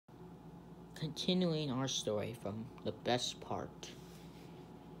continuing our story from the best part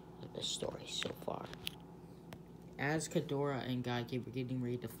of the story so far. As Ghidorah and Guy were getting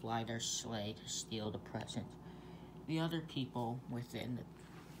ready to fly their sleigh to steal the present, the other people within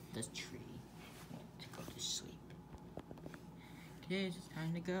the tree went to go to sleep. Kids, it's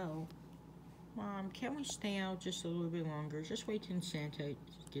time to go. Mom, can't we stay out just a little bit longer? Just wait till Santa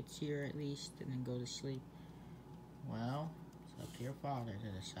gets here at least and then go to sleep. Well, it's up to your father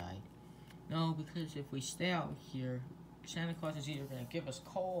to decide. No, because if we stay out here, Santa Claus is either going to give us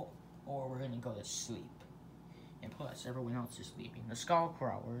coal or we're going to go to sleep. And plus, everyone else is leaving. The skull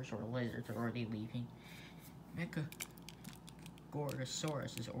crawlers or lizards are already leaving. Mecha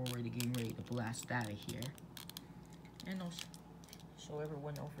Gorgosaurus is already getting ready to blast out of here. And also, so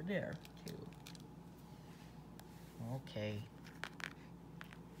everyone over there, too. Okay.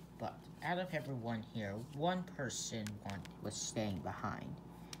 But, out of everyone here, one person was staying behind.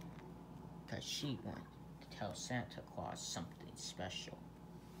 Because she wanted to tell Santa Claus something special.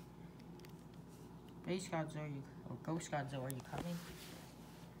 Ghost Godzilla, are you coming?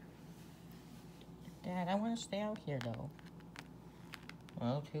 Dad, I want to stay out here, though.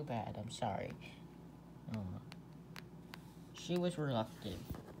 Well, too bad. I'm sorry. She was reluctant,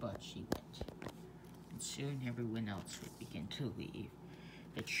 but she went. And soon everyone else would begin to leave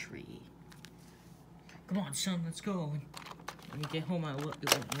the tree. Come on, son, let's go. When you get home, I will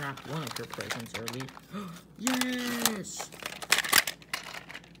wrap one of your presents early. Yes!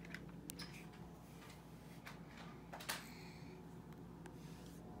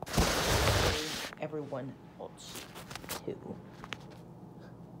 Everyone else, too.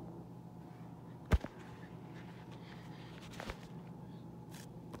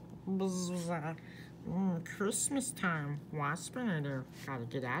 Christmas time. Waspinator. Gotta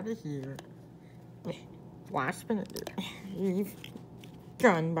get out of here. Waspinator. Leave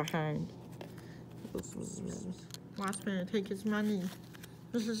gun behind. Waspinator, take his money.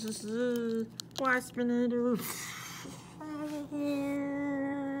 Waspinator. Out of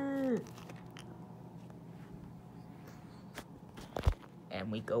here.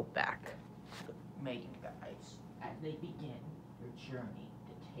 And we go back to the main guys as they begin their journey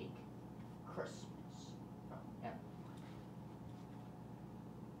to take Christmas from everyone.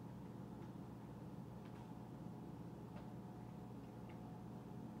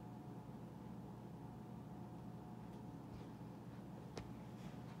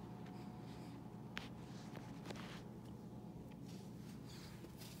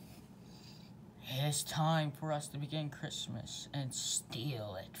 It's time for us to begin Christmas and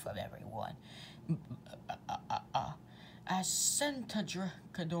steal it from everyone. As Santa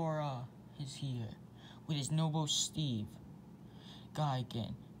Ghidorah is here with his noble Steve,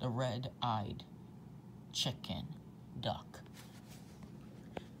 Guygan, the red-eyed chicken duck.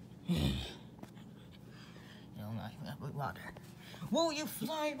 Water. Will you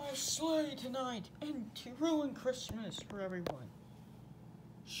fly my sleigh tonight and to ruin Christmas for everyone?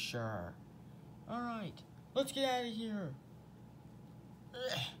 Sure. Alright, let's get out of here.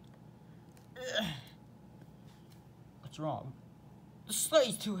 What's wrong? The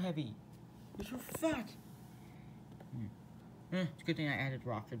sleigh's too heavy. You're too fat. It's a good thing I added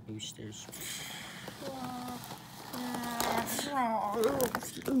rocket boosters.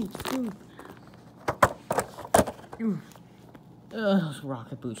 Those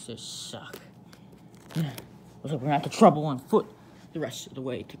rocket boosters suck. Looks like we're gonna have to trouble on foot the rest of the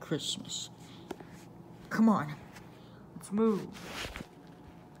way to Christmas. Come on, let's move.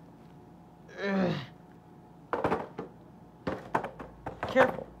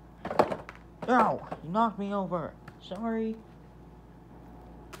 Careful. Ow, you knocked me over. Sorry.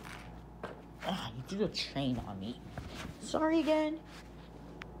 You threw a chain on me. Sorry again.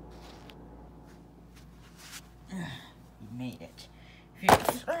 You made it.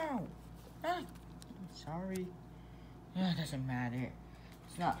 Ow. Sorry. It doesn't matter.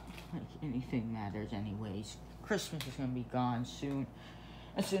 It's not like anything matters anyways. Christmas is gonna be gone soon.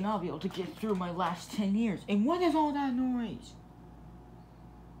 And soon I'll be able to get through my last 10 years. And what is all that noise?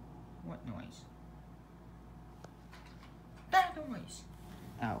 What noise? That noise!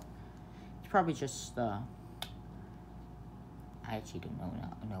 Oh. It's probably just, I actually don't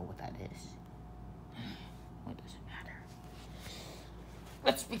know what that is. Well, it doesn't matter.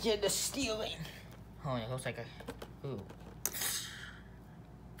 Let's begin the stealing. Oh, it looks like a... Ooh.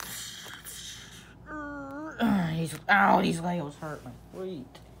 These Legos hurt my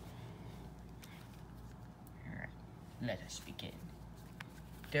feet. Alright, let us begin.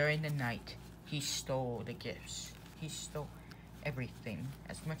 During the night, he stole the gifts. He stole everything,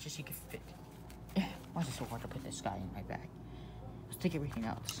 as much as he could fit. Why is it so hard to put this guy in my bag? Let's take everything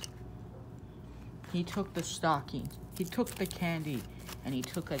else. He took the stockings, he took the candy, and he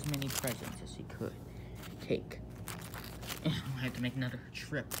took as many presents as he could take. I had to make another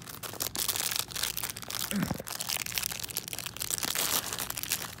trip.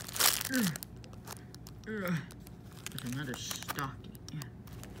 There's another stocking.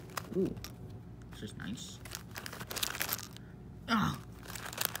 Yeah. Ooh, this is nice. Oh,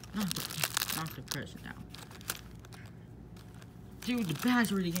 knock the present out. Dude, the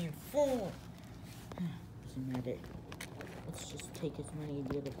bag's already getting full. Doesn't matter. Let's just take as many of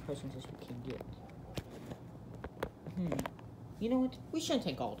the other presents as we can get. You know what? We shouldn't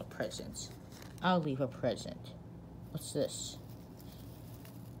take all the presents. I'll leave a present. What's this?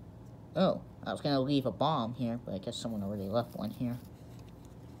 Oh, I was gonna leave a bomb here, but I guess someone already left one here.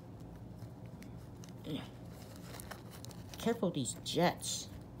 Careful of these jets.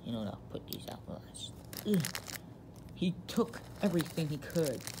 You know what? I'll put these out last. He took everything he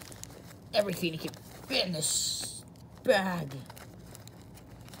could. Everything he could fit in this bag.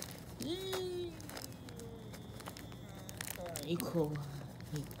 He put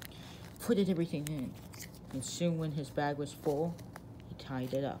everything in. And soon when his bag was full, he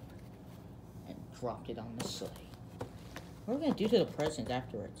tied it up and dropped it on the sleigh. What are we going to do to the presents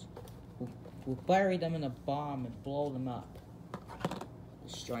afterwards? We'll bury them in a bomb and blow them up,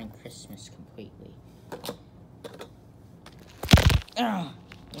 destroying Christmas completely.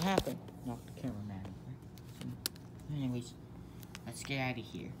 What happened? Knocked the cameraman. Anyways, let's get out of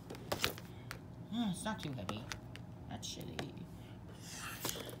here. It's not too heavy. That's shitty.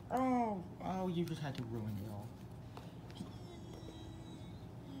 Oh, you just had to ruin it all.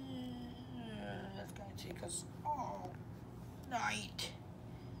 That's gonna take us all night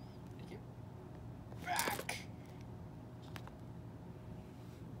to get back.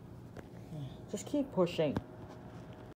 Just keep pushing.